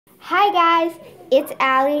Hi guys, it's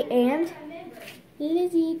Allie and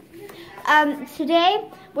Lizzie. Today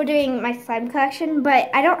we're doing my slime collection, but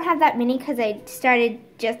I don't have that many because I started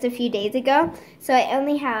just a few days ago. So I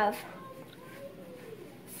only have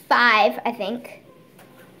 5, I think.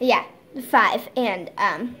 Yeah, 5. And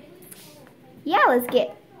yeah, let's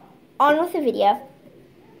get on with the video.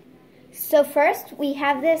 So first we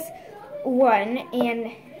have this one,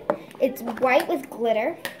 and it's white with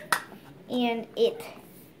glitter, and it's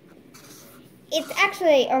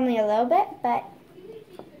actually only a little bit, but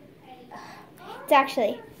it's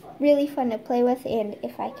actually really fun to play with, and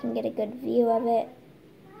if I can get a good view of it.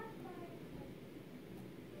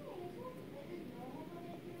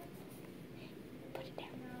 Put it down.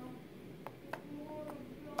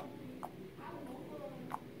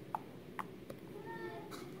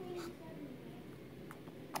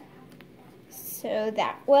 So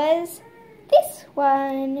that was this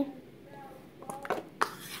one.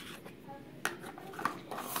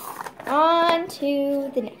 On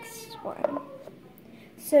to the next one.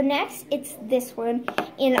 So next, it's this one,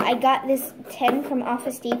 and I got this 10 from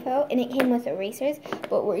Office Depot, and it came with erasers,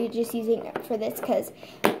 but we're just using it for this because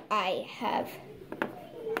I have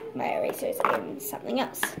my erasers in something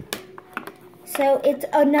else. So it's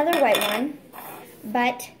another white one,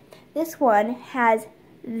 but this one has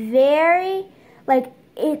very, like,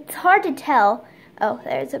 it's hard to tell. Oh,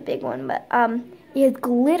 there's a big one, but it has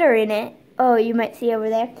glitter in it. Oh, you might see over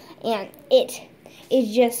there, and it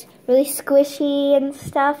is just really squishy and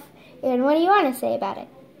stuff. And what do you want to say about it?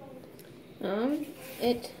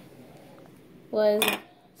 It was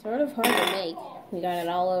sort of hard to make. We got it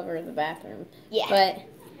all over the bathroom. Yeah. But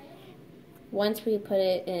once we put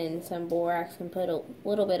it in some borax and put a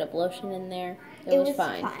little bit of lotion in there, it was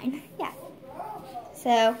fine. Yeah.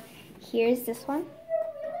 So here's this one.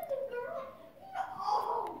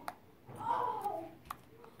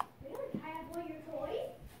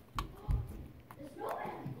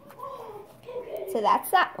 So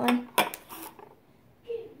that's that one.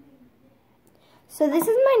 So this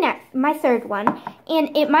is my third one,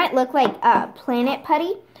 and it might look like Planet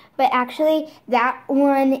Putty, but actually that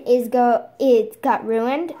one it's got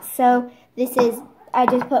ruined. So this is, I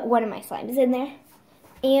just put one of my slimes in there,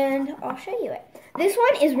 and I'll show you it. This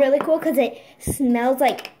one is really cool because it smells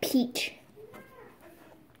like peach.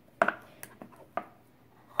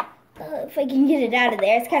 If I can get it out of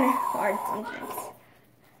there, it's kind of hard sometimes.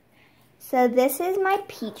 So this is my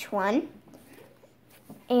peach one,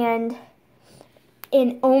 and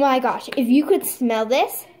oh my gosh, if you could smell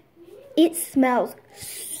this, it smells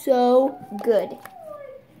so good.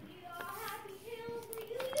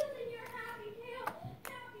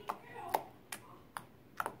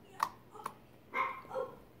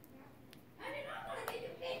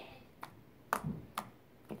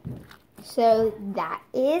 So that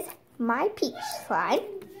is my peach slime,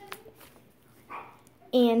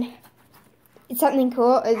 and something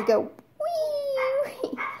cool is go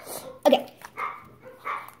wee. Okay.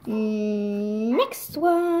 Next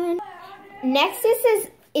one. Next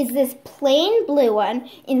is this plain blue one.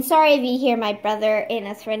 And sorry if you hear my brother and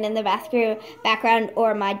his friend in the background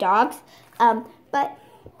or my dogs. But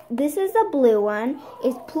this is the blue one.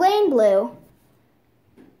 It's plain blue.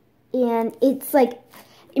 And it's like,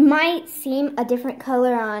 it might seem a different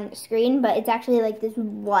color on screen, but it's actually like this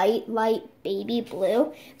white, light baby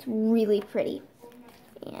blue. It's really pretty.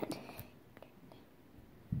 And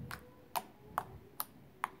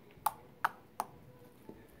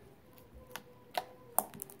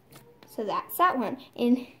so that's that one.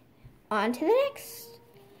 And on to the next.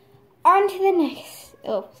 On to the next.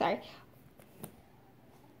 Oh, sorry.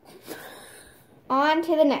 On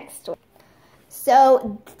to the next one.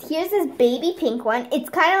 So here's this baby pink one. It's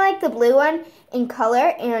kind of like the blue one in color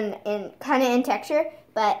and kind of in texture,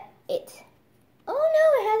 but it's, oh no,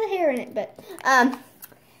 it has a hair in it. But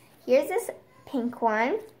here's this pink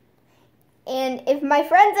one. And if my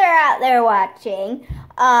friends are out there watching,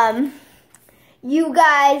 you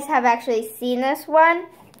guys have actually seen this one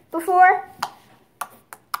before.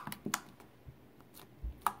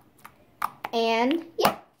 And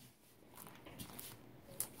yeah.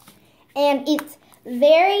 And it's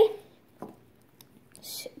very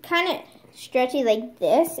kind of stretchy like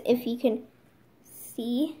this, if you can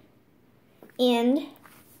see. And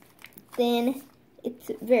then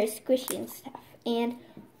it's very squishy and stuff. And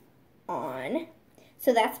on.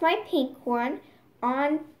 So that's my pink one.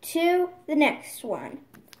 On to the next one.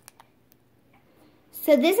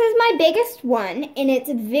 So this is my biggest one, and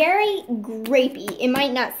it's very grapey. It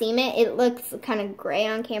might not seem it. It looks kind of gray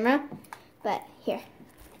on camera, but here.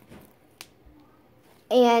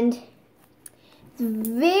 And it's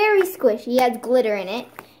very squishy. It has glitter in it.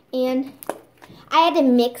 And I had to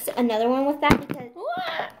mix another one with that because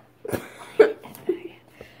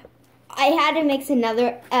I had to mix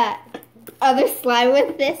another other slime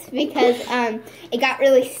with this because it got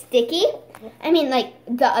really sticky. I mean, like,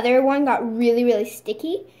 the other one got really, really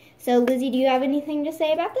sticky. So, Lizzie, do you have anything to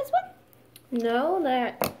say about this one? No,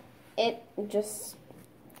 that it's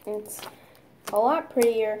a lot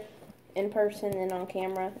prettier in person than on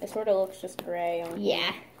camera. It sort of looks just gray on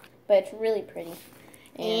camera, but it's really pretty.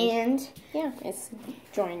 And yeah, it's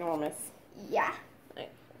ginormous. Yeah.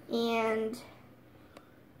 And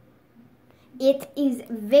it is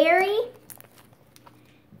very,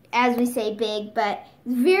 as we say, big, but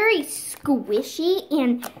very squishy,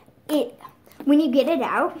 and when you get it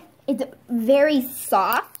out, it's very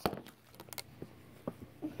soft,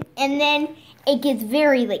 and then it gets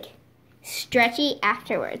very, like, stretchy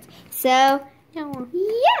afterwards. So,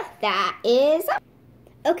 yeah, that is...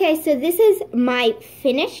 Okay, so this is my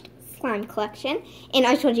finished slime collection, and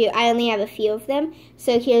I told you I only have a few of them.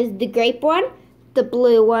 So here's the grape one, the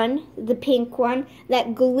blue one, the pink one,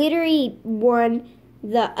 that glittery one,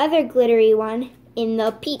 the other glittery one, and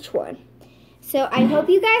the peach one. So I hope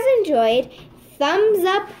you guys enjoyed. Thumbs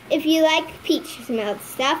up if you like peach-smelled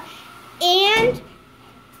stuff, and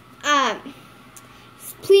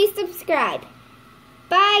please subscribe.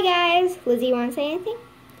 Bye, guys. Lizzie, you want to say anything?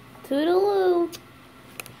 Toodaloo.